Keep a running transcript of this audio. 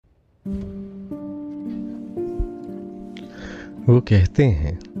वो कहते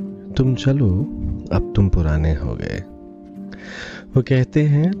हैं तुम चलो अब तुम पुराने हो गए। वो कहते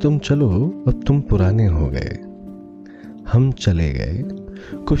हैं तुम चलो अब तुम पुराने हो गए। हम चले गए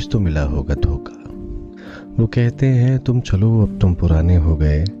कुछ तो मिला होगा धोखा। वो कहते हैं तुम चलो अब तुम पुराने हो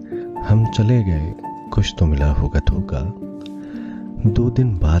गए। हम चले गए कुछ तो मिला होगा धोखा। 2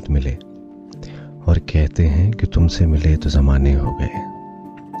 दिन बाद मिले और कहते हैं कि तुमसे मिले तो ज़माने हो गए।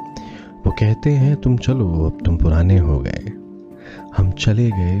 वो कहते हैं तुम चलो अब तुम पुराने हो गए। हम चले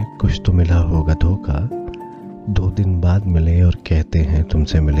गए कुछ तो मिला होगा धोखा। 2 दिन बाद मिले और कहते हैं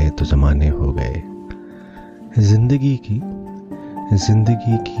तुमसे मिले तो ज़माने हो गए। जिंदगी की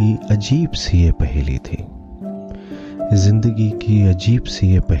अजीब सी ये पहेली थी। जिंदगी की अजीब सी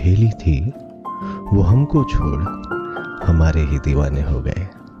ये पहेली थी। वो हमको छोड़ हमारे ही दीवाने हो गए।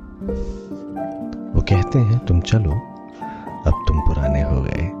 वो कहते हैं तुम चलो अब तुम पुराने हो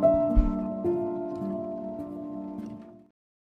गए।